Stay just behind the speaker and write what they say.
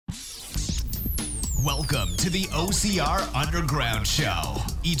Welcome to the OCR Underground Show.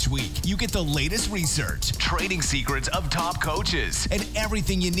 Each week, you get the latest research, training secrets of top coaches, and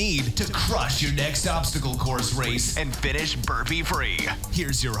everything you need to crush your next obstacle course race and finish burpee free.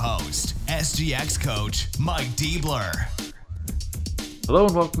 Here's your host, SGX coach Mike Diebler. Hello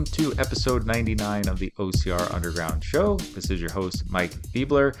and welcome to episode 99 of the OCR Underground Show. This is your host, Mike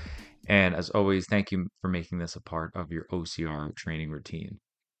Diebler. And as always, thank you for making this a part of your OCR training routine.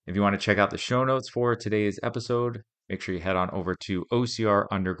 If you want to check out the show notes for today's episode, make sure you head on over to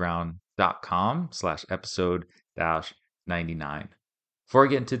ocrunderground.com/episode-99. Before I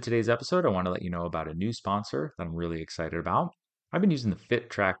get into today's episode, I want to let you know about a new sponsor that I'm really excited about. I've been using the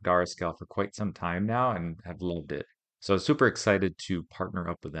FitTrack Dara scale for quite some time now and have loved it. So I was super excited to partner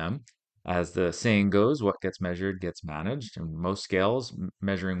up with them. As the saying goes, what gets measured gets managed. And most scales,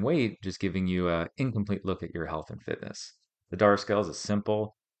 measuring weight, just giving you an incomplete look at your health and fitness. The Dara scale is a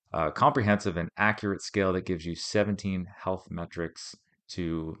simple, comprehensive and accurate scale that gives you 17 health metrics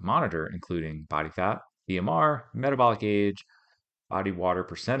to monitor, including body fat, BMR, metabolic age, body water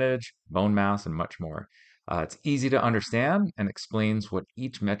percentage, bone mass, and much more. It's easy to understand and explains what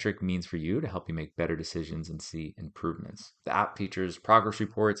each metric means for you to help you make better decisions and see improvements. The app features progress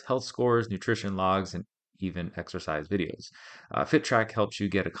reports, health scores, nutrition logs, and even exercise videos. FitTrack helps you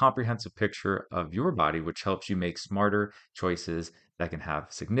get a comprehensive picture of your body, which helps you make smarter choices that can have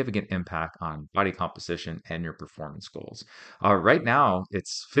significant impact on body composition and your performance goals. Right now,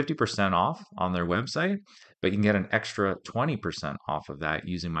 it's 50% off on their website, but you can get an extra 20% off of that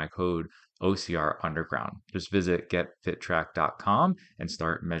using my code OCR Underground. Just visit getfittrack.com and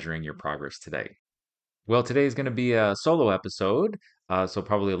start measuring your progress today. Well, today is going to be a solo episode, so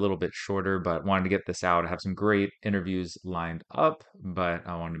probably a little bit shorter, but wanted to get this out. I have some great interviews lined up, but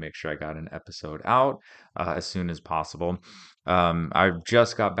I wanted to make sure I got an episode out as soon as possible. I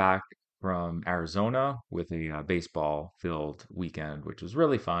just got back from Arizona with a baseball-filled weekend, which was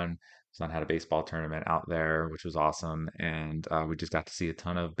really fun. Son had a baseball tournament out there, which was awesome, and we just got to see a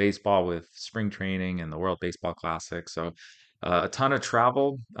ton of baseball with spring training and the World Baseball Classic. So a ton of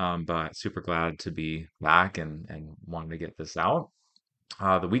travel, but super glad to be back and wanted to get this out.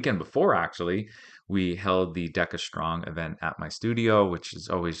 The weekend before, actually, we held the Deka Strong event at my studio, which is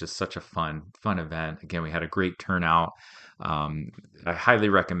always just such a fun event. Again, we had a great turnout. I highly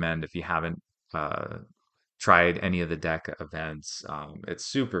recommend if you haven't tried any of the Deka events. It's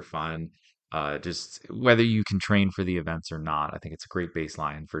super fun. Just whether you can train for the events or not, I think it's a great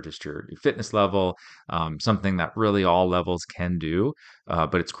baseline for just your fitness level, something that really all levels can do.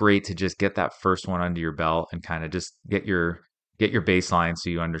 But it's great to just get that first one under your belt and kind of just get your baseline so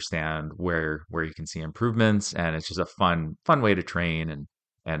you understand where you can see improvements. And it's just a fun way to train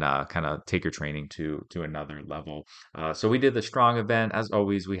and kind of take your training to another level. So we did the strong event. As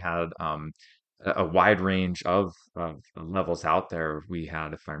always, we had a wide range of levels out there. We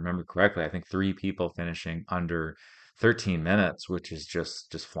had, if I remember correctly, I think 3 people finishing under 13 minutes, which is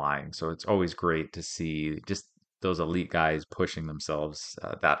just flying. So it's always great to see just those elite guys pushing themselves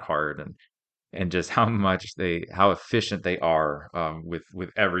that hard and just how efficient they are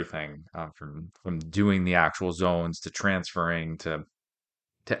with everything from doing the actual zones to transferring to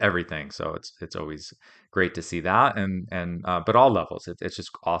everything. So it's always great to see that, and but all levels, it's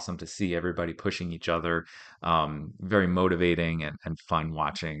just awesome to see everybody pushing each other. Very motivating and fun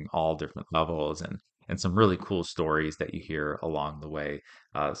watching all different levels and some really cool stories that you hear along the way.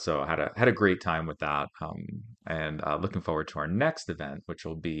 So I had a great time with that, and looking forward to our next event, which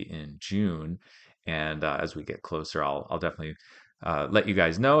will be in June. And as we get closer, I'll definitely let you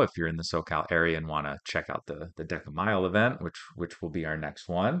guys know if you're in the SoCal area and want to check out the Deca Mile event, which will be our next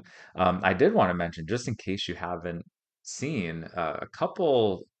one. I did want to mention, just in case you haven't seen, a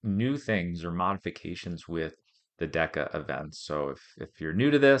couple new things or modifications with the Deca events. So if you're new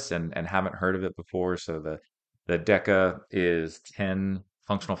to this and haven't heard of it before, so the Deca is 10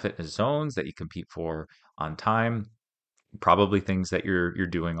 functional fitness zones that you compete for on time. Probably things that you're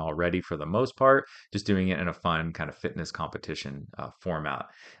doing already for the most part, just doing it in a fun kind of fitness competition format.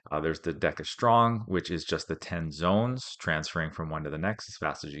 There's the Deca Strong, which is just the 10 zones, transferring from one to the next as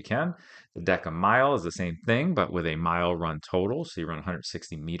fast as you can. The Deca Mile is the same thing, but with a mile run total. So you run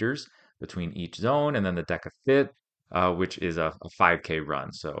 160 meters between each zone. And then the Deca Fit, which is a 5K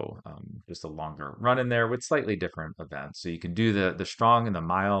run. So just a longer run in there with slightly different events. So you can do the Strong and the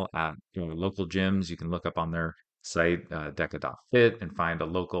Mile at local gyms. You can look up on their site, Deca.fit, and find a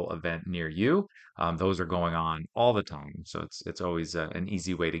local event near you. Those are going on all the time, so it's always an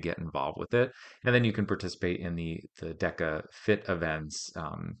easy way to get involved with it. And then you can participate in the Deca Fit events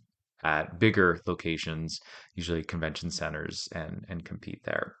at bigger locations, usually convention centers, and compete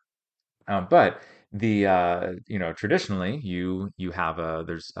there. But Traditionally you have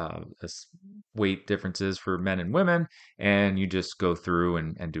weight differences for men and women, and you just go through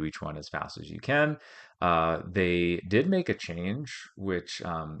and do each one as fast as you can. They did make a change, which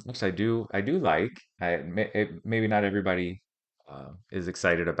I do like. Maybe not everybody is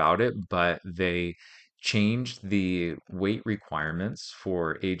excited about it, but they changed the weight requirements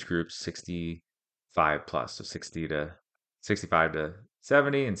for age groups 65 plus, so 65 to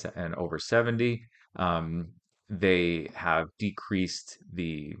 70 and over 70. um, they have decreased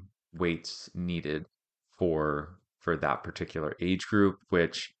the weights needed for that particular age group,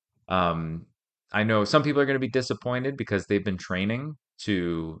 which um, I know some people are going to be disappointed because they've been training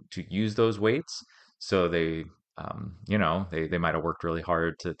to use those weights, so they might have worked really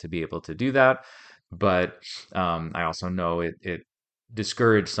hard to be able to do that, but I also know it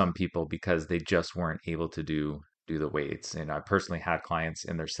discouraged some people because they just weren't able to do the weights. And I personally had clients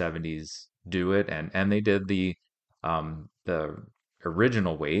in their 70s do it, and they did the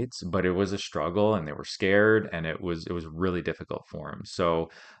original weights, but it was a struggle and they were scared, and it was really difficult for them. So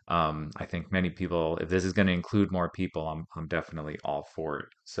I think many people, if this is going to include more people, I'm definitely all for it.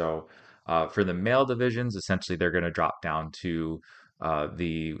 So for the male divisions, essentially they're going to drop down to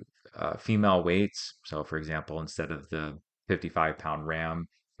the female weights. So for example, instead of the 55-pound ram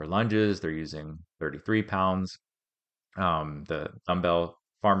for lunges, they're using 33 pounds. The dumbbell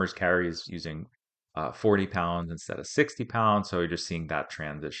farmers carry is using 40 pounds instead of 60 pounds. So you're just seeing that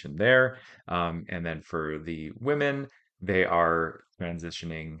transition there. And then for the women, they are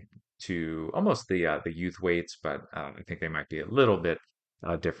transitioning to almost the youth weights, but I think they might be a little bit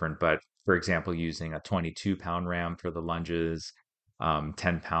different. But for example, using a 22-pound ram for the lunges,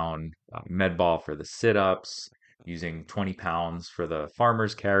 10-pound med ball for the sit-ups, using 20 pounds for the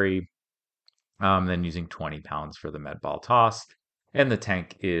farmers carry, then using 20 pounds for the med ball toss. And the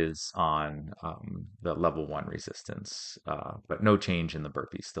tank is on the level one resistance, but no change in the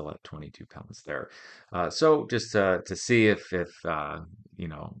burpee, still at 22 pounds there. So just to see if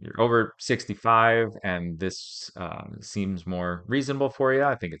you're over 65 and this seems more reasonable for you,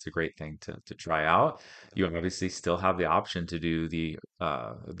 I think it's a great thing to try out. You obviously still have the option to do the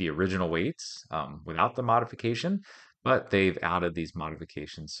original weights without the modification, but they've added these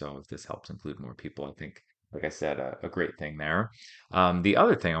modifications. So if this helps include more people, I think, like I said, a great thing there. The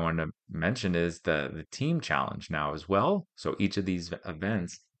other thing I wanted to mention is the team challenge now as well. So each of these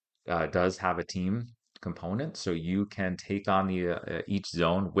events does have a team component, so you can take on each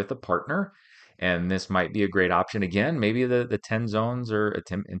zone with a partner. And this might be a great option. Again, maybe the 10 zones are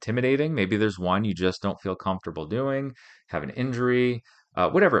intimidating. Maybe there's one you just don't feel comfortable doing, have an injury,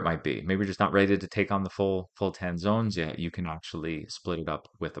 whatever it might be. Maybe you're just not ready to take on the full 10 zones yet. You can actually split it up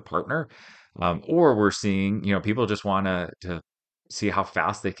with a partner. Or we're seeing, people just want to see how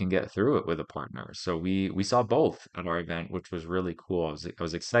fast they can get through it with a partner. So we saw both at our event, which was really cool. I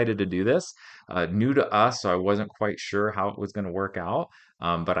was excited to do this. New to us, so I wasn't quite sure how it was going to work out.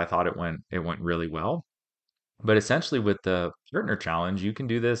 But I thought it went really well. But essentially, with the partner challenge, you can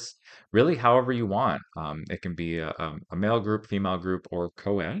do this really however you want. It can be a male group, female group, or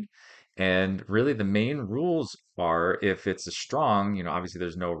co-ed. And really, the main rules are if it's a strong, obviously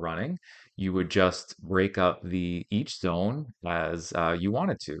there's no running. You would just break up the each zone as you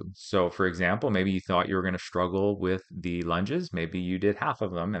wanted to. So, for example, maybe you thought you were going to struggle with the lunges. Maybe you did half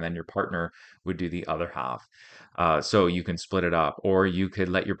of them, and then your partner would do the other half. So you can split it up, or you could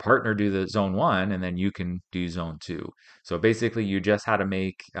let your partner do the zone one, and then you can do zone two. So basically, you just had to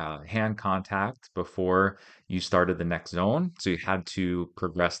make hand contact before you started the next zone. So you had to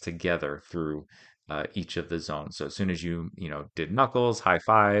progress together through each of the zones. So as soon as you did knuckles, high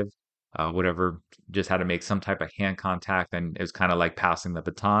five, whatever, just had to make some type of hand contact, and it was kind of like passing the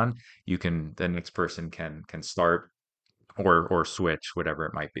baton. The next person can start or switch, whatever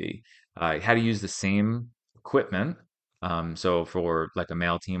it might be. How to use the same equipment. So for like a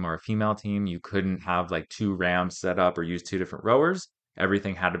male team or a female team, you couldn't have like two rams set up or use two different rowers.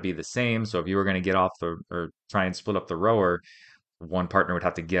 Everything had to be the same. So if you were going to get off or try and split up the rower, one partner would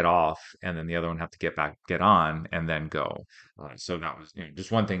have to get off and then the other one have to get on and then go. So that was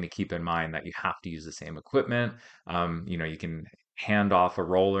just one thing to keep in mind, that you have to use the same equipment. You can hand off a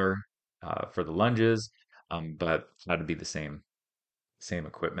roller for the lunges, but it had to be the same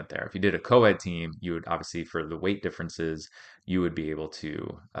equipment there. If you did a co-ed team, you would obviously, for the weight differences, you would be able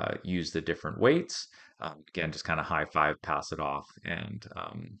to use the different weights. Again, just kind of high five, pass it off,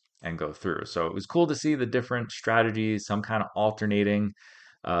 and go through. So it was cool to see the different strategies, some kind of alternating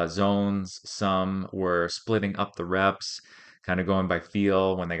zones, some were splitting up the reps. kind of going by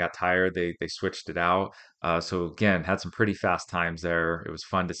feel. When they got tired, they switched it out. So again, had some pretty fast times there. It was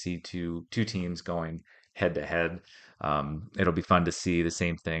fun to see two teams going head to head. It'll be fun to see the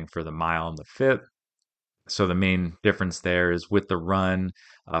same thing for the mile and the fit. So the main difference there is with the run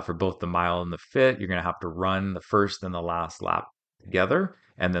for both the mile and the fit, you're going to have to run the first and the last lap together,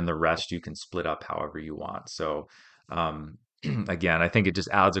 and then the rest you can split up however you want. So again, I think it just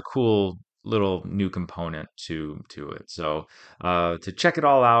adds a cool little new component to it. So to check it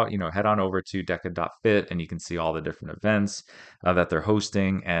all out, head on over to Deka.fit and you can see all the different events that they're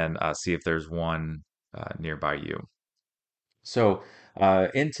hosting and see if there's one nearby you. So,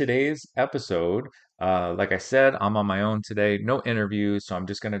 in today's episode, like I said, I'm on my own today, no interviews, so I'm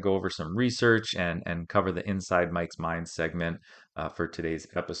just going to go over some research and cover the Inside Mike's Mind segment for today's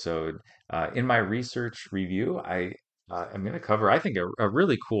episode. In my research review, I am going to cover, I think, a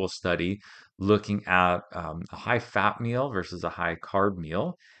really cool study looking at a high fat meal versus a high carb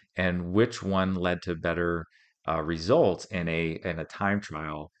meal, and which one led to better results in a time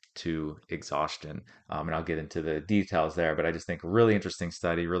trial to exhaustion. And I'll get into the details there, but I just think a really interesting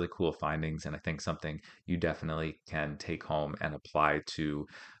study, really cool findings, and I think something you definitely can take home and apply to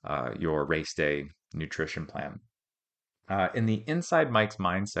your race day nutrition plan. In the Inside Mike's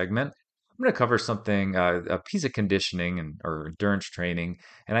Mind segment, I'm going to cover something, a piece of conditioning or endurance training.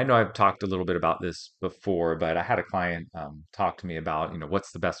 And I know I've talked a little bit about this before, but I had a client talk to me about,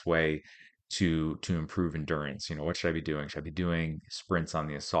 what's the best way to improve endurance? What should I be doing? Should I be doing sprints on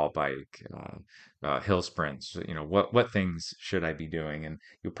the assault bike, hill sprints? What things should I be doing? And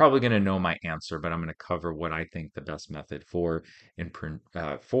you're probably going to know my answer, but I'm going to cover what I think the best method for improving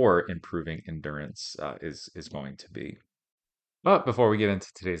endurance is going to be. But before we get into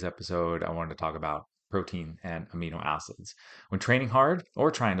today's episode, I wanted to talk about protein and amino acids. When training hard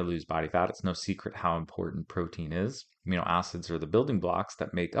or trying to lose body fat, it's no secret how important protein is. Amino acids are the building blocks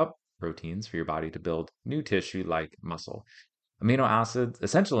that make up proteins for your body to build new tissue like muscle.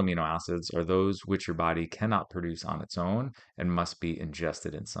 Essential amino acids, are those which your body cannot produce on its own and must be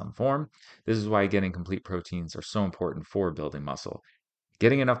ingested in some form. This is why getting complete proteins are so important for building muscle.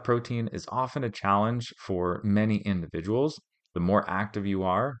 Getting enough protein is often a challenge for many individuals. The more active you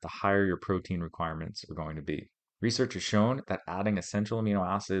are, the higher your protein requirements are going to be. Research has shown that adding essential amino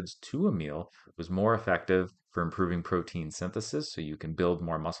acids to a meal was more effective for improving protein synthesis so you can build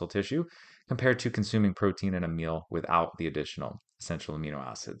more muscle tissue compared to consuming protein in a meal without the additional essential amino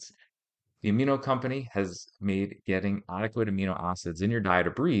acids. The Amino Company has made getting adequate amino acids in your diet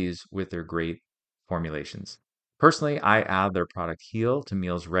a breeze with their great formulations. Personally, I add their product Heal to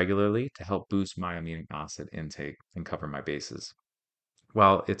meals regularly to help boost my amino acid intake and cover my bases.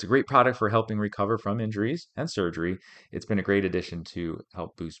 While it's a great product for helping recover from injuries and surgery, it's been a great addition to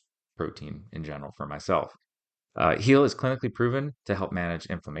help boost protein in general for myself. Heal is clinically proven to help manage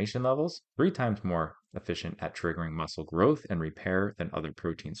inflammation levels, 3 times more efficient at triggering muscle growth and repair than other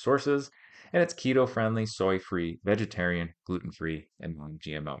protein sources, and it's keto friendly, soy free, vegetarian, gluten free, and non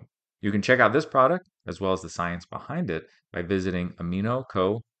GMO. You can check out this product as well as the science behind it by visiting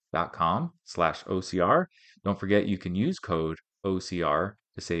aminoco.com/OCR. Don't forget you can use code OCR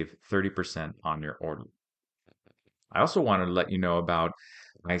to save 30% on your order. I also wanted to let you know about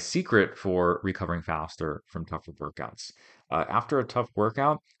my secret for recovering faster from tougher workouts. After a tough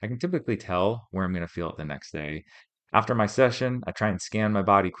workout, I can typically tell where I'm going to feel it the next day. After my session, I try and scan my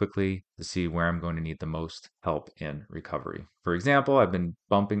body quickly to see where I'm going to need the most help in recovery. For example, I've been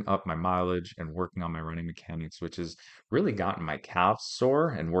bumping up my mileage and working on my running mechanics, which has really gotten my calves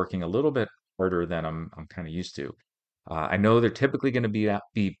sore and working a little bit harder than I'm kind of used to. I know they're typically going to be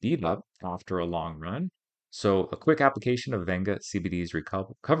beat up after a long run, so a quick application of Venga CBD's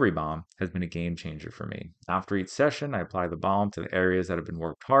recovery balm has been a game changer for me. After each session, I apply the balm to the areas that have been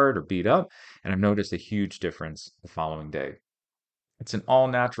worked hard or beat up, and I've noticed a huge difference the following day. It's an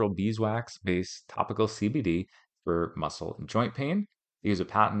all-natural beeswax-based topical CBD for muscle and joint pain. They use a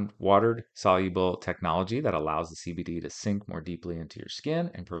patent watered soluble technology that allows the CBD to sink more deeply into your skin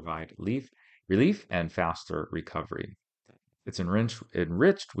and provide relief and faster recovery. It's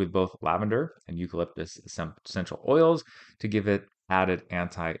enriched with both lavender and eucalyptus essential oils to give it added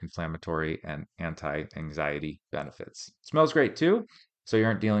anti-inflammatory and anti-anxiety benefits. It smells great too, so you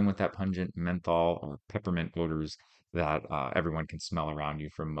aren't dealing with that pungent menthol or peppermint odors that everyone can smell around you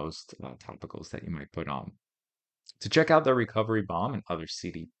from most topicals that you might put on. To check out their recovery balm and other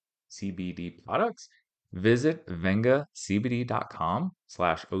CBD products, visit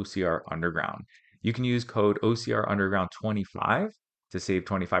vengacbd.com/OCR Underground. You can use code OCR Underground 25 to save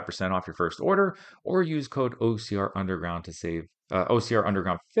 25% off your first order, or use code OCR Underground to save OCR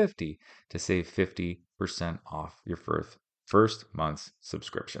Underground 50 to save 50% off your first month's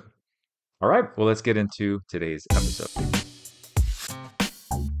subscription. All right, well, let's get into today's episode.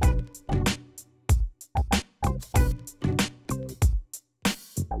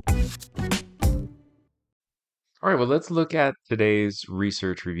 All right, well, let's look at today's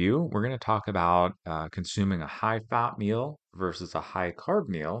research review. We're going to talk about consuming a high fat meal versus a high carb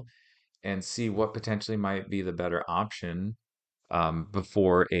meal and see what potentially might be the better option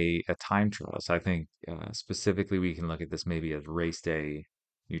before a time trial. So I think specifically we can look at this maybe as race day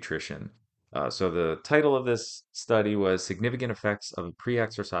nutrition. So the title of this study was Significant Effects of a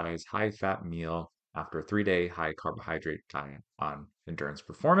Pre-Exercise High-Fat Meal After a 3-Day High Carbohydrate Diet on Endurance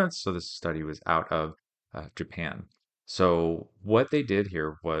Performance. So this study was out of Japan. So what they did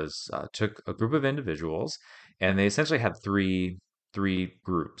here was took a group of individuals, and they essentially had three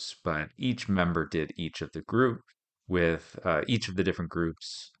groups, but each member did each of the group with each of the different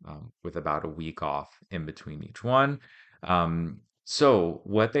groups with about a week off in between each one. So,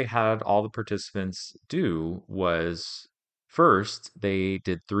 what they had all the participants do was first, they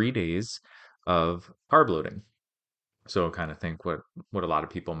did 3 days of carb loading. So kind of think what a lot of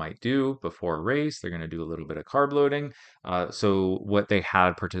people might do before a race. They're going to do a little bit of carb loading. So what they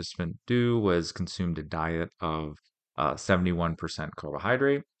had participants do was consumed a diet of 71%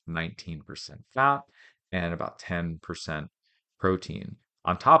 carbohydrate, 19% fat, and about 10% protein.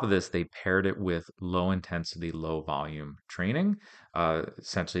 On top of this, they paired it with low intensity, low volume training.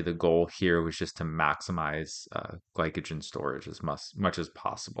 Essentially, the goal here was just to maximize glycogen storage as much as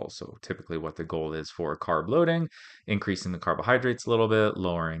possible. So typically what the goal is for carb loading, increasing the carbohydrates a little bit,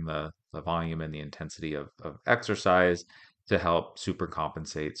 lowering the volume and the intensity of exercise to help super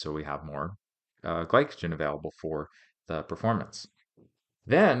compensate so we have more glycogen available for the performance.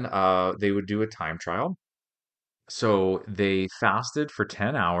 Then they would do a time trial. So they fasted for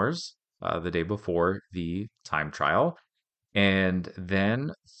 10 hours the day before the time trial. And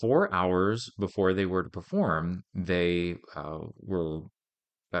then 4 hours before they were to perform, they were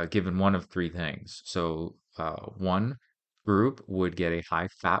given one of three things. So one group would get a high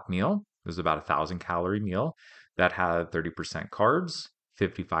fat meal. It was about 1,000 calorie meal that had 30% carbs,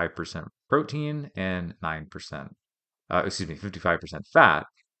 55% protein, and 9%, 55% fat,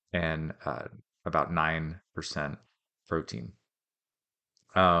 and about 9% protein.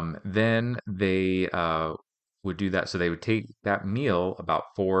 Then they would do that. So they would take that meal about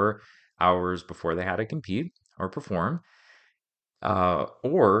 4 hours before they had to compete or perform,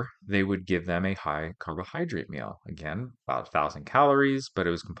 or they would give them a high carbohydrate meal. Again, about 1,000 calories, but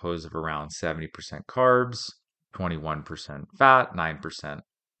it was composed of around 70% carbs, 21% fat, 9%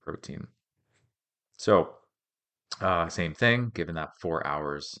 protein. So, same thing, given that 4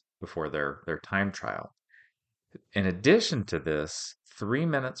 hours before their time trial. In addition to this, 3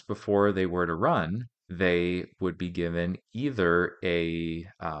 minutes before they were to run, they would be given either a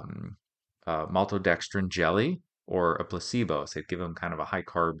maltodextrin jelly or a placebo. So they'd give them kind of a high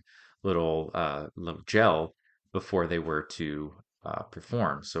carb little gel before they were to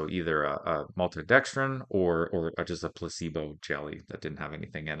perform. So either a maltodextrin or just a placebo jelly that didn't have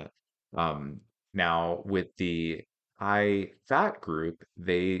anything in it. Um, Now with the high fat group,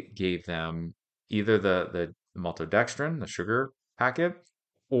 they gave them either the maltodextrin, the sugar packet,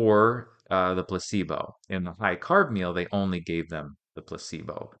 or the placebo. In the high carb meal, they only gave them the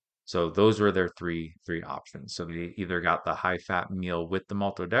placebo. So those were their three options. So they either got the high fat meal with the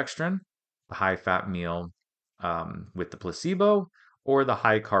maltodextrin, the high fat meal with the placebo, or the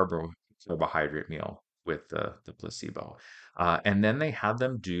high carbohydrate meal with the placebo. And then they had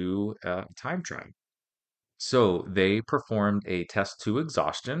them do a time trial. So they performed a test to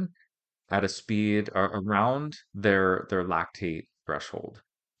exhaustion at a speed around their lactate threshold.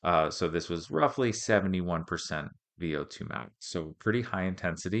 So this was roughly 71% VO2 max. So pretty high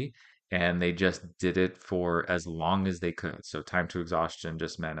intensity. And they just did it for as long as they could. So time to exhaustion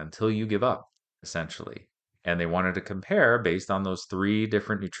just meant until you give up, essentially. And they wanted to compare based on those three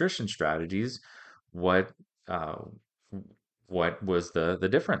different nutrition strategies, what uh, what was the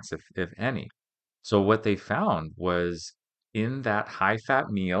difference, if any. So what they found was in that high fat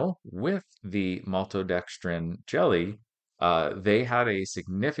meal with the maltodextrin jelly, they had a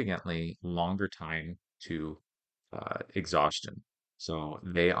significantly longer time to exhaustion. So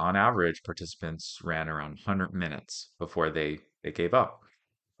they, on average, participants ran around 100 minutes before they gave up.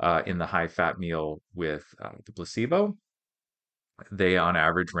 In the high fat meal with the placebo, they on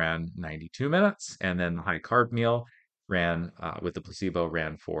average ran 92 minutes, and then the high carb meal ran with the placebo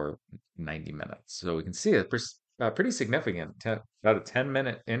ran for 90 minutes. So we can see a pretty significant, about a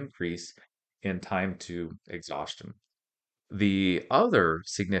 10-minute increase in time to exhaustion. The other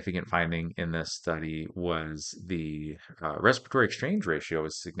significant finding in this study was the respiratory exchange ratio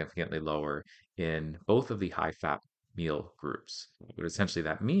was significantly lower in both of the high fat meal groups. What essentially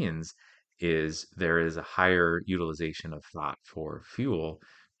that means is there is a higher utilization of fat for fuel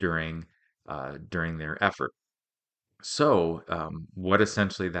during during their effort. So, what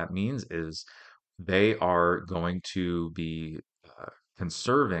essentially that means is they are going to be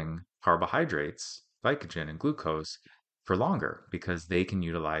conserving carbohydrates, glycogen, and glucose for longer because they can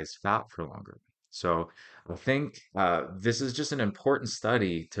utilize fat for longer. So, I think this is just an important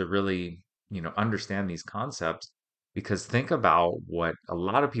study to really, understand these concepts because think about what a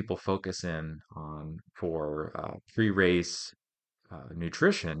lot of people focus in on for pre-race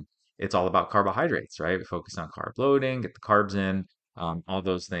nutrition, it's all about carbohydrates, right? We focus on carb loading, get the carbs in, all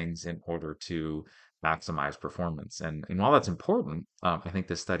those things in order to maximize performance. And while that's important, I think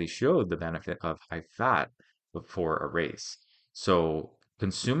the study showed the benefit of high fat before a race. So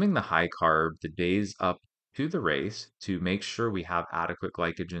consuming the high carb the days up to the race to make sure we have adequate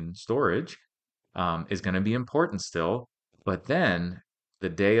glycogen storage is going to be important still. But then the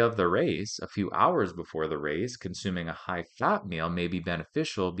day of the race, a few hours before the race, consuming a high fat meal may be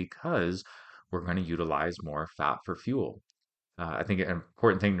beneficial because we're going to utilize more fat for fuel. I think an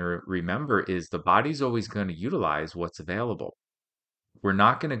important thing to remember is the body's always going to utilize what's available. We're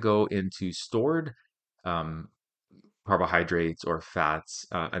not going to go into stored um, carbohydrates or fats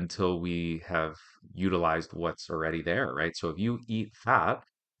until we have utilized what's already there, right? So if you eat fat,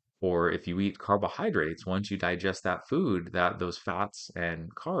 or if you eat carbohydrates, once you digest that food, that those fats and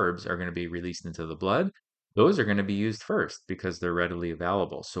carbs are going to be released into the blood. Those are going to be used first because they're readily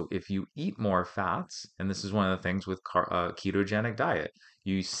available. So if you eat more fats, and this is one of the things with ketogenic diet,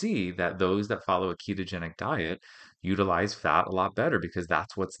 you see that those that follow a ketogenic diet utilize fat a lot better because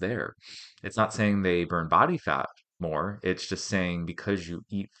that's what's there. It's not saying they burn body fat more. It's just saying because you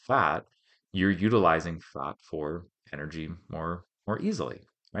eat fat, you're utilizing fat for energy more easily,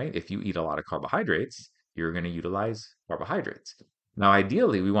 right? If you eat a lot of carbohydrates, you're going to utilize carbohydrates. Now,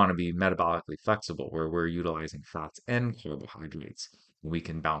 ideally, we want to be metabolically flexible where we're utilizing fats and carbohydrates. We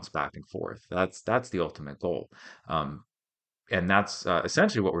can bounce back and forth. That's the ultimate goal. Um, and that's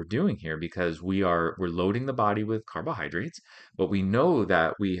essentially what we're doing here because we're loading the body with carbohydrates, but we know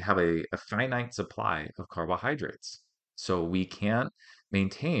that we have a finite supply of carbohydrates. So we can't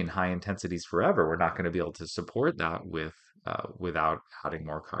maintain high intensities forever. We're not going to be able to support that without adding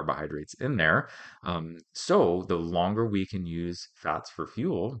more carbohydrates in there. So the longer we can use fats for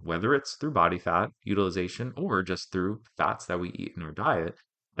fuel, whether it's through body fat utilization or just through fats that we eat in our diet,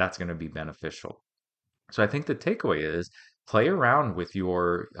 that's going to be beneficial. So I think the takeaway is play around with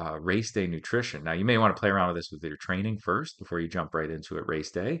your race day nutrition. Now, you may want to play around with this with your training first before you jump right into it race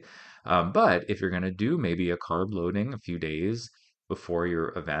day. But if you're going to do maybe a carb loading a few days before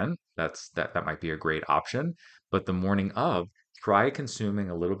your event, that might be a great option. But the morning of, try consuming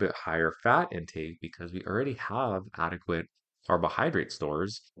a little bit higher fat intake because we already have adequate carbohydrate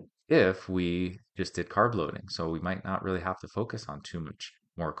stores if we just did carb loading. So we might not really have to focus on too much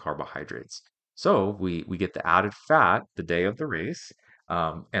more carbohydrates. So we get the added fat the day of the race,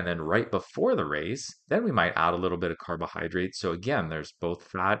 and then right before the race, then we might add a little bit of carbohydrates. So again, there's both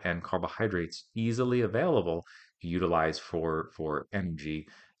fat and carbohydrates easily available to utilize for energy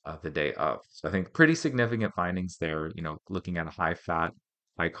the day of. So I think pretty significant findings there. Looking at a high fat,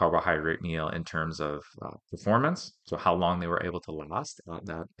 high carbohydrate meal in terms of performance, so how long they were able to last at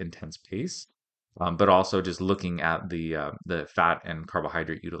that intense pace, but also just looking at the fat and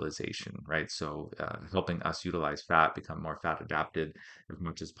carbohydrate utilization, right? So helping us utilize fat, become more fat adapted as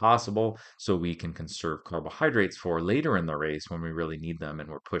much as possible, so we can conserve carbohydrates for later in the race when we really need them and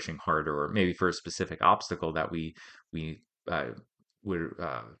we're pushing harder, or maybe for a specific obstacle that we would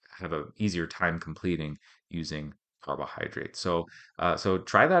have a easier time completing using carbohydrates. So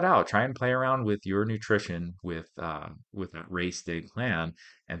try that out. Try and play around with your nutrition with that race day plan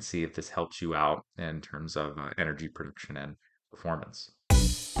and see if this helps you out in terms of energy production and performance.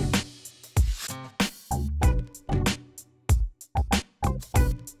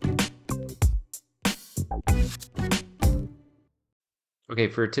 Okay,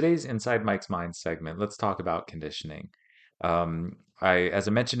 for today's Inside Mike's Mind segment, let's talk about conditioning. As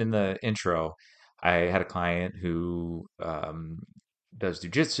I mentioned in the intro, I had a client who does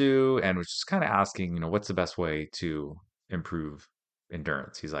jujitsu and was just kind of asking, what's the best way to improve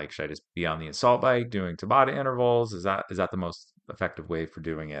endurance? He's like, should I just be on the assault bike doing Tabata intervals? Is that the most effective way for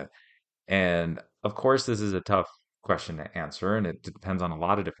doing it? And of course, this is a tough question to answer, and it depends on a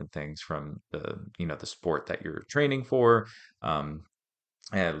lot of different things from the sport that you're training for. Um,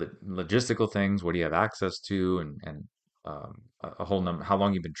 Logistical things, what do you have access to, and a whole number, how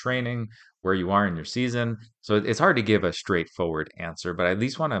long you've been training, where you are in your season. So it's hard to give a straightforward answer, but I at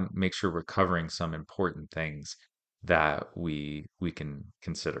least want to make sure we're covering some important things that we can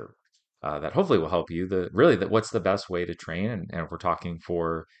consider that hopefully will help you. The really that what's the best way to train, and if we're talking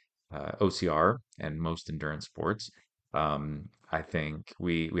for OCR and most endurance sports, I think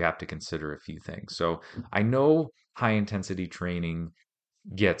we have to consider a few things. So I know high intensity training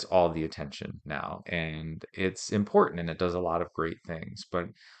gets all the attention now, and it's important and it does a lot of great things. But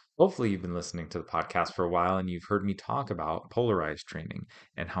hopefully, you've been listening to the podcast for a while and you've heard me talk about polarized training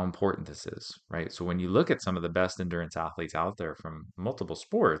and how important this is, right? So, when you look at some of the best endurance athletes out there from multiple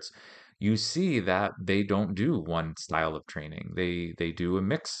sports, you see that they don't do one style of training, they do a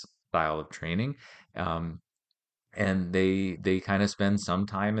mixed style of training. Um, and they kind of spend some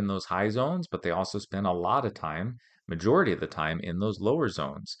time in those high zones, but they also spend a lot of time, majority of the time, in those lower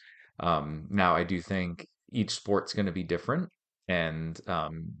zones. Now, I do think each sport's going to be different, and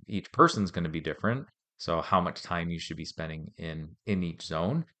each person's going to be different. So, how much time you should be spending in each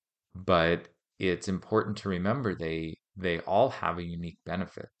zone, but it's important to remember they all have a unique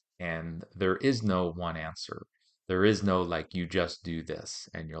benefit, and there is no one answer. There is no like you just do this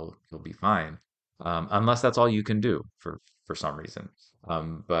and you'll be fine, unless that's all you can do for some reason.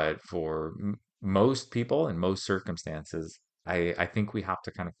 But for most people in most circumstances, I think we have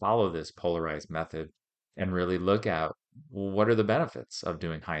to kind of follow this polarized method and really look at, well, what are the benefits of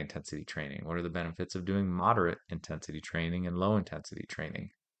doing high intensity training? What are the benefits of doing moderate intensity training and low intensity training?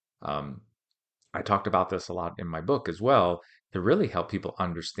 Um, I talked about this a lot in my book as well to really help people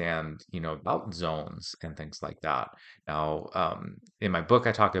understand, about zones and things like that. Now, in my book,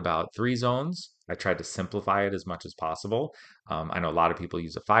 I talk about three zones. I tried to simplify it as much as possible. I know a lot of people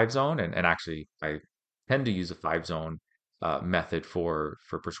use a five zone, and actually, I tend to use a five zone method for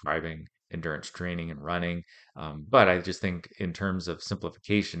prescribing endurance training and running. But I just think in terms of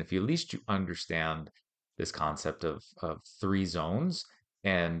simplification, if you at least you understand this concept of three zones,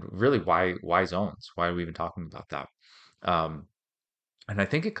 and really why zones? Why are we even talking about that? Um, and I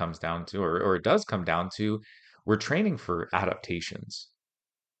think it comes down to, or it does come down to, we're training for adaptations.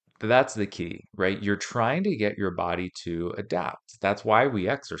 That's the key, right? You're trying to get your body to adapt. That's why we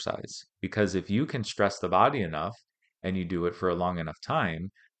exercise. Because if you can stress the body enough and you do it for a long enough time,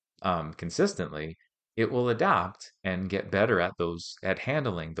 consistently, it will adapt and get better at at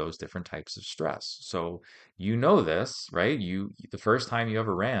handling those different types of stress. So you know this, right? The first time you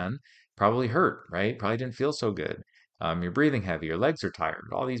ever ran probably hurt, right? Probably didn't feel so good. You're breathing heavy, your legs are tired,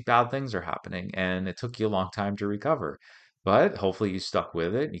 all these bad things are happening, and it took you a long time to recover. But hopefully you stuck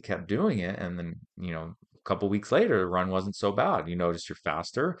with it, you kept doing it, and then, a couple weeks later, the run wasn't so bad. You notice you're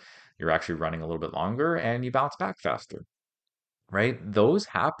faster, you're actually running a little bit longer, and you bounce back faster, right? Those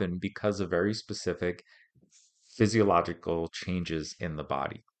happen because of very specific physiological changes in the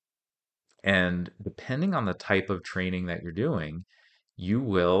body. And depending on the type of training that you're doing, you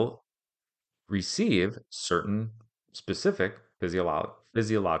will receive certain specific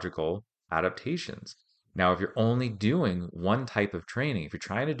physiological adaptations. Now, if you're only doing one type of training, if you're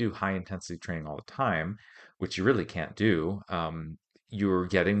trying to do high intensity training all the time, which you really can't do, you're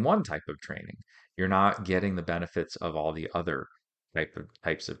getting one type of training. You're not getting the benefits of all the other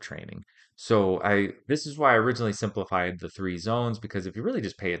types of training. So this is why I originally simplified the three zones, because if you really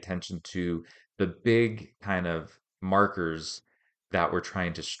just pay attention to the big kind of markers that we're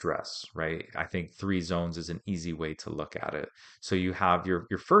trying to stress, right? I think three zones is an easy way to look at it. So you have your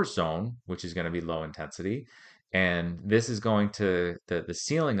first zone, which is going to be low intensity, and this is going to the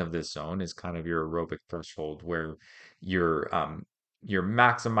ceiling of this zone is kind of your aerobic threshold where you're um, you're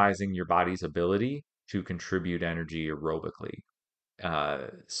maximizing your body's ability to contribute energy aerobically.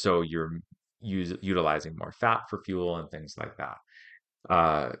 So you're utilizing more fat for fuel and things like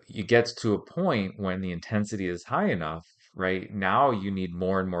that. It gets to a point when the intensity is high enough, right? Now you need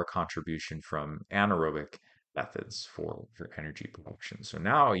more and more contribution from anaerobic methods for energy production. So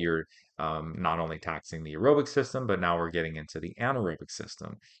now you're not only taxing the aerobic system, but now we're getting into the anaerobic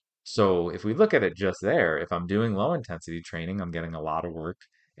system. So if we look at it just there, if I'm doing low intensity training, I'm getting a lot of work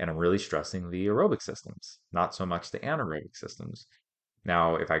and I'm really stressing the aerobic systems, not so much the anaerobic systems.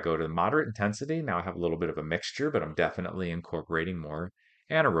 Now, if I go to moderate intensity, now I have a little bit of a mixture, but I'm definitely incorporating more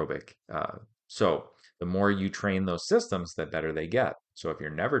anaerobic. So the more you train those systems, the better they get. So if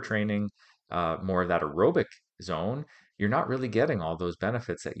you're never training more of that aerobic zone, you're not really getting all those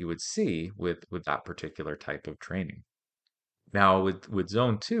benefits that you would see with that particular type of training. Now with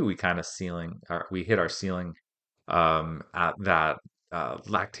zone two, we hit our ceiling at that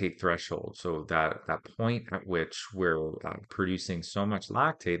lactate threshold. So that point at which we're producing so much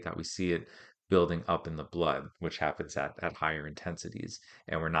lactate that we see it building up in the blood, which happens at higher intensities,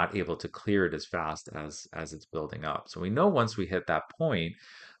 and we're not able to clear it as fast as it's building up. So we know once we hit that point,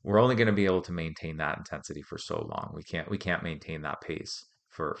 we're only going to be able to maintain that intensity for so long. We can't maintain that pace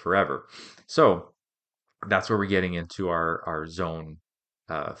for forever. So that's where we're getting into our zone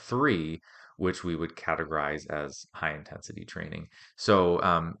three, which we would categorize as high intensity training. So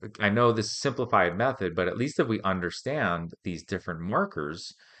I know this simplified method, but at least if we understand these different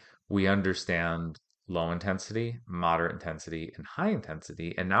markers, we understand low intensity, moderate intensity, and high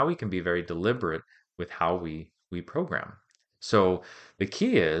intensity, and now we can be very deliberate with how we program. So the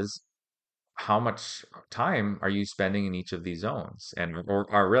key is how much time are you spending in each of these zones? And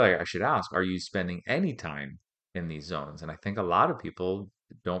or really, I should ask, are you spending any time in these zones? And I think a lot of people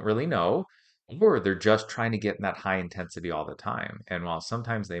don't really know, or they're just trying to get in that high intensity all the time. And while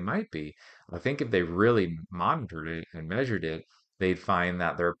sometimes they might be, I think if they really monitored it and measured it, they'd find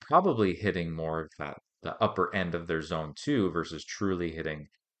that they're probably hitting more of the upper end of their zone two versus truly hitting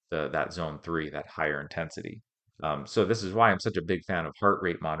that zone three, that higher intensity. So this is why I'm such a big fan of heart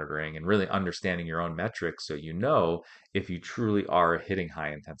rate monitoring and really understanding your own metrics so you know if you truly are hitting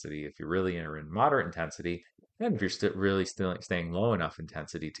high intensity, if you really are in moderate intensity, and if you're still staying low enough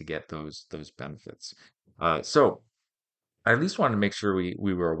intensity to get those benefits. So I at least wanted to make sure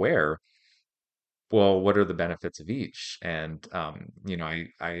we were aware, well, what are the benefits of each? And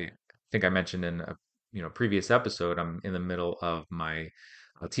I think I mentioned in a previous episode, I'm in the middle of my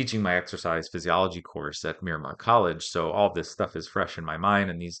teaching my exercise physiology course at Miramar College, so all this stuff is fresh in my mind,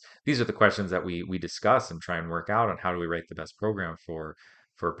 and these are the questions that we discuss and try and work out on how do we write the best program for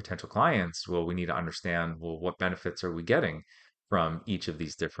potential clients. Well, we need to understand, well, what benefits are we getting from each of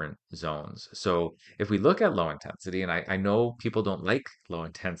these different zones? So if we look at low intensity, and I know people don't like low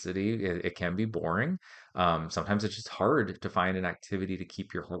intensity, it can be boring. Sometimes it's just hard to find an activity to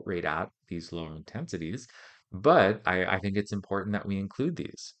keep your heart rate at these low intensities. But I think it's important that we include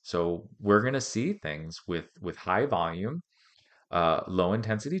these. So we're going to see things with high volume, low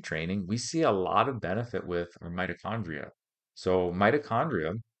intensity training. We see a lot of benefit with our mitochondria. So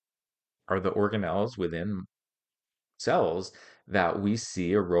mitochondria are the organelles within cells that we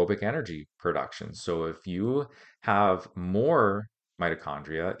see aerobic energy production. So if you have more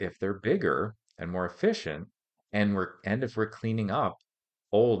mitochondria, if they're bigger and more efficient, and if we're cleaning up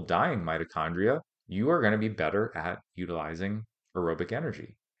old dying mitochondria, you are going to be better at utilizing aerobic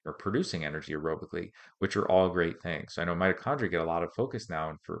energy or producing energy aerobically, which are all great things. So I know mitochondria get a lot of focus now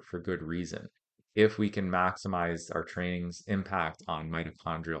and for good reason. If we can maximize our training's impact on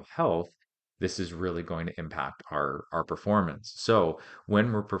mitochondrial health, this is really going to impact our performance. So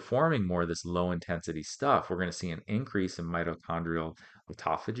when we're performing more of this low intensity stuff, we're going to see an increase in mitochondrial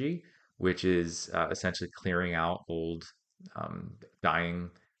autophagy, which is essentially clearing out old um, dying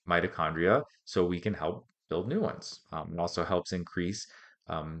mitochondria so we can help build new ones. It also helps increase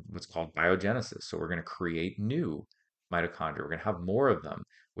what's called biogenesis. So we're going to create new mitochondria. We're going to have more of them,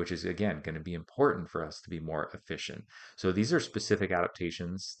 which is again going to be important for us to be more efficient. So these are specific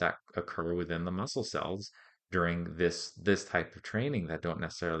adaptations that occur within the muscle cells during this type of training that don't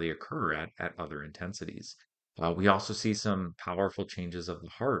necessarily occur at other intensities. We also see some powerful changes of the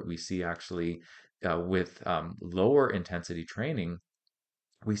heart. We see actually with lower intensity training,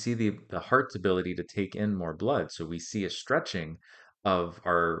 we see the heart's ability to take in more blood. So we see a stretching of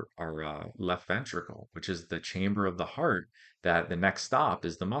our left ventricle, which is the chamber of the heart that the next stop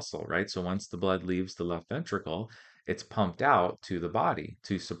is the muscle, right? So once the blood leaves the left ventricle, it's pumped out to the body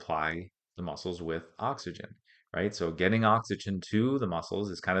to supply the muscles with oxygen, right? So getting oxygen to the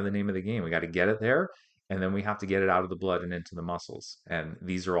muscles is kind of the name of the game. We got to get it there, and then we have to get it out of the blood and into the muscles. And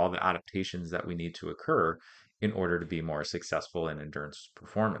these are all the adaptations that we need to occur in order to be more successful in endurance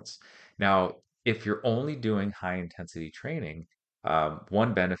performance. Now, if you're only doing high intensity training,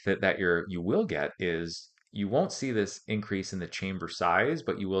 one benefit that you will get is you won't see this increase in the chamber size,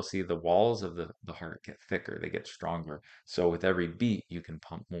 but you will see the walls of the heart get thicker, they get stronger. So with every beat, you can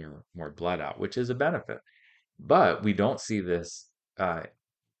pump more blood out, which is a benefit. But we don't see this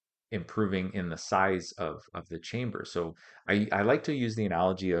improving in the size of the chamber. So I like to use the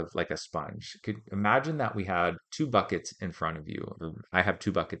analogy of like a sponge. Could imagine that we had two buckets in front of you, or I have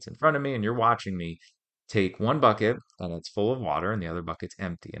two buckets in front of me, and you're watching me take one bucket and it's full of water, and the other bucket's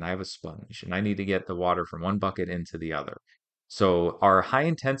empty, and I have a sponge, and I need to get the water from one bucket into the other. So our high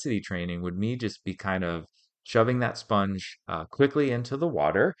intensity training would me just be kind of shoving that sponge quickly into the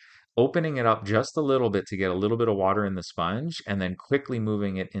water, opening it up just a little bit to get a little bit of water in the sponge, and then quickly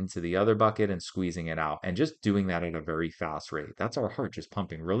moving it into the other bucket and squeezing it out, and just doing that at a very fast rate. That's our heart just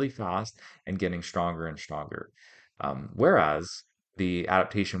pumping really fast and getting stronger and stronger. Whereas the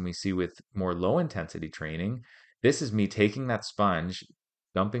adaptation we see with more low intensity training, this is me taking that sponge,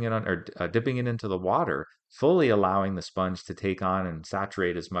 dumping it on or dipping it into the water, fully allowing the sponge to take on and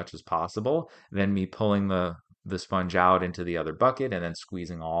saturate as much as possible, then me pulling the sponge out into the other bucket and then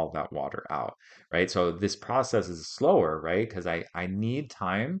squeezing all of that water out, right? So this process is slower, right? Because I need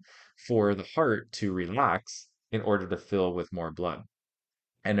time for the heart to relax in order to fill with more blood.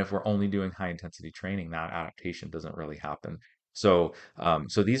 And if we're only doing high intensity training, that adaptation doesn't really happen. So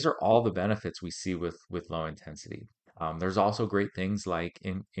these are all the benefits we see with low intensity. There's also great things like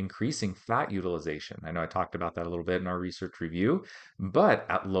increasing fat utilization. I know I talked about that a little bit in our research review, but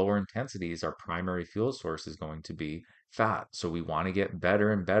at lower intensities, our primary fuel source is going to be fat. So we want to get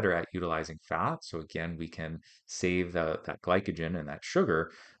better and better at utilizing fat. So again, we can save that glycogen and that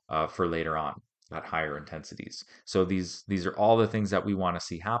sugar for later on at higher intensities. So these are all the things that we want to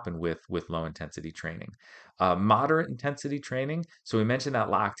see happen with low intensity training. Moderate intensity training. So we mentioned that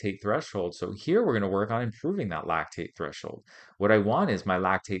lactate threshold. So here we're going to work on improving that lactate threshold. What I want is my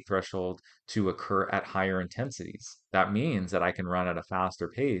lactate threshold to occur at higher intensities. That means that I can run at a faster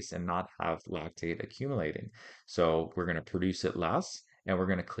pace and not have lactate accumulating. So we're going to produce it less and we're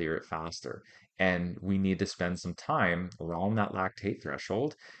going to clear it faster. And we need to spend some time around that lactate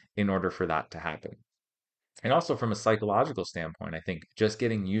threshold in order for that to happen. And also from a psychological standpoint, I think just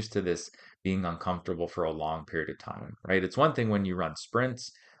getting used to this being uncomfortable for a long period of time, right? It's one thing when you run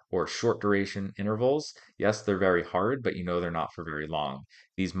sprints or short duration intervals. Yes, they're very hard, but you know they're not for very long.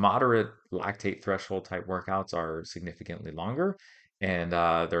 These moderate lactate threshold type workouts are significantly longer and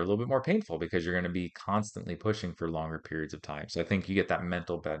they're a little bit more painful because you're going to be constantly pushing for longer periods of time. So I think you get that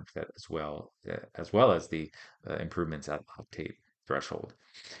mental benefit as well as the improvements at lactate threshold.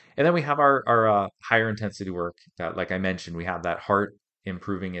 And then we have our higher intensity work that, like I mentioned, we have that heart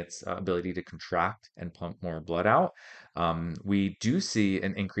improving its ability to contract and pump more blood out. We do see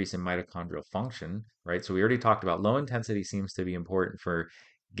an increase in mitochondrial function, right? So we already talked about low intensity seems to be important for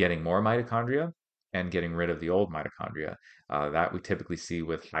getting more mitochondria and getting rid of the old mitochondria that we typically see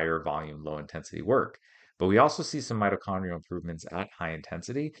with higher volume, low intensity work. But we also see some mitochondrial improvements at high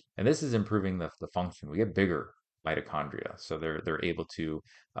intensity, and this is improving the function. We get bigger mitochondria, so they're able to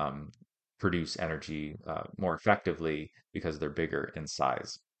um, produce energy more effectively because they're bigger in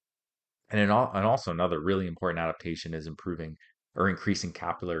size. And also another really important adaptation is improving or increasing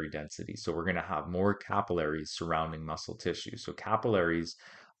capillary density. So we're going to have more capillaries surrounding muscle tissue. So capillaries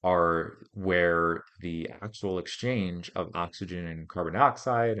are where the actual exchange of oxygen and carbon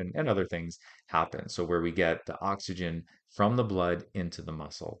dioxide and other things happen. So where we get the oxygen from the blood into the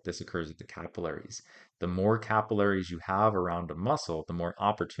muscle. This occurs at the capillaries. The more capillaries you have around a muscle, the more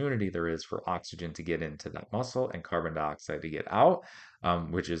opportunity there is for oxygen to get into that muscle and carbon dioxide to get out,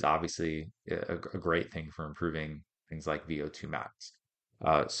 which is obviously a great thing for improving things like VO2 max.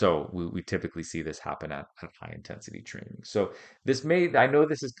 So we typically see this happen at high intensity training. So I know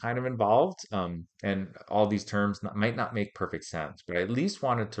this is kind of involved, and all these terms might not make perfect sense, but I at least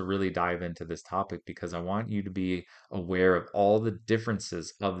wanted to really dive into this topic because I want you to be aware of all the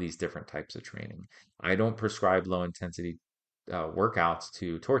differences of these different types of training. I don't prescribe low intensity workouts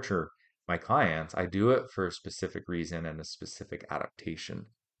to torture my clients. I do it for a specific reason and a specific adaptation.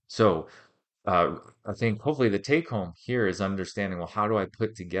 So I think hopefully the take home here is understanding, well, how do I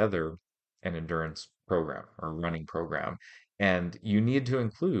put together an endurance program or running program? And you need to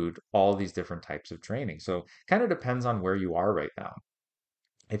include all these different types of training. So kind of depends on where you are right now.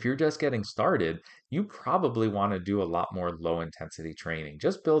 If you're just getting started, you probably want to do a lot more low intensity training.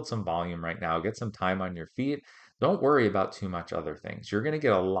 Just build some volume right now, get some time on your feet. Don't worry about too much other things. You're going to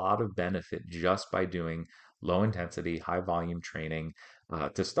get a lot of benefit just by doing low intensity, high volume training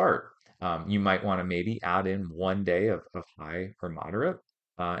to start. You might want to maybe add in 1 day of high or moderate,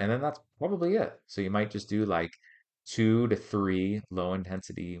 and then that's probably it. So you might just do like 2 to 3 low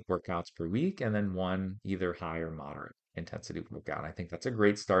intensity workouts per week, and then one either high or moderate intensity workout. I think that's a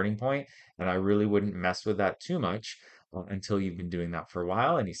great starting point, and I really wouldn't mess with that too much until you've been doing that for a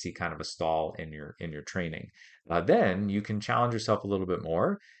while and you see kind of a stall in your training. Then you can challenge yourself a little bit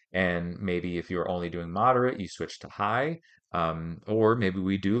more, and maybe if you're only doing moderate, you switch to high, or maybe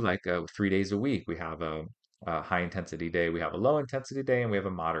we do like 3 days a week. We have a high intensity day, we have a low intensity day, and we have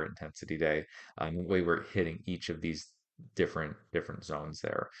a moderate intensity day. The way we're hitting each of these different zones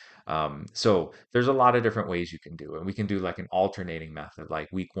there. So there's a lot of different ways you can do it. We can do like an alternating method, like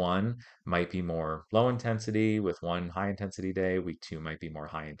week one might be more low intensity with one high intensity day. Week two might be more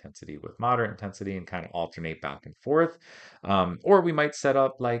high intensity with moderate intensity and kind of alternate back and forth. Or we might set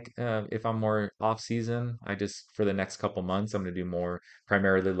up like if I'm more off season, I just for the next couple months, I'm going to do more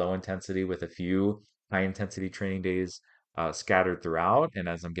primarily low intensity with a few high intensity training days scattered throughout. And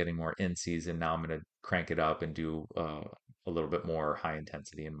as I'm getting more in season, now I'm going to crank it up and do a little bit more high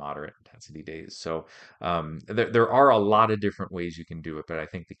intensity and moderate intensity days. So there are a lot of different ways you can do it, but I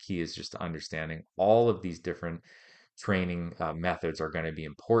think the key is just understanding all of these different training methods are going to be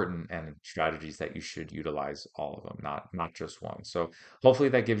important, and strategies that you should utilize all of them, not just one. So hopefully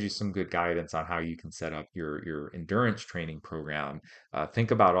that gives you some good guidance on how you can set up your endurance training program. Think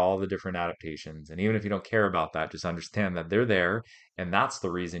about all the different adaptations, and even if you don't care about that, just understand that they're there, and that's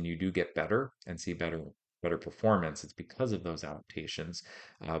the reason you do get better and see better performance. It's because of those adaptations,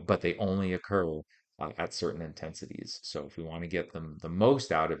 but they only occur at certain intensities. So if we want to get them the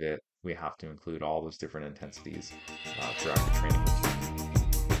most out of it, we have to include all those different intensities throughout the training routine.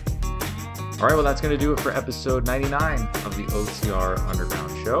 All right, well, that's going to do it for episode 99 of the OCR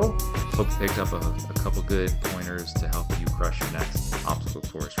Underground Show. Hope you picked up a couple good pointers to help you crush your next obstacle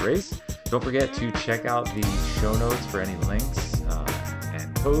course race. Don't forget to check out the show notes for any links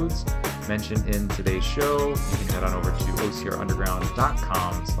and codes mentioned in today's show. You can head on over to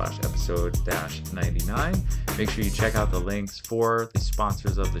ocrunderground.com/episode-99. Make sure you check out the links for the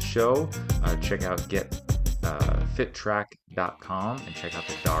sponsors of the show. Check out getfittrack.com and check out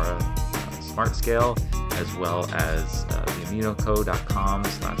the Dara Smart Scale, as well as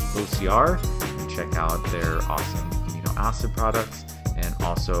theaminoco.com/OCR, and check out their awesome amino acid products, and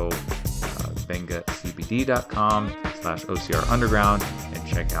also bengacbd.com/OCR Underground, and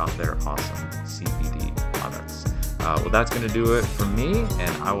check out their awesome CBD products. Well, that's going to do it for me,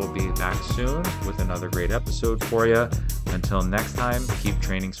 and I will be back soon with another great episode for you. Until next time, keep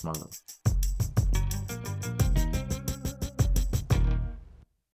training smarter.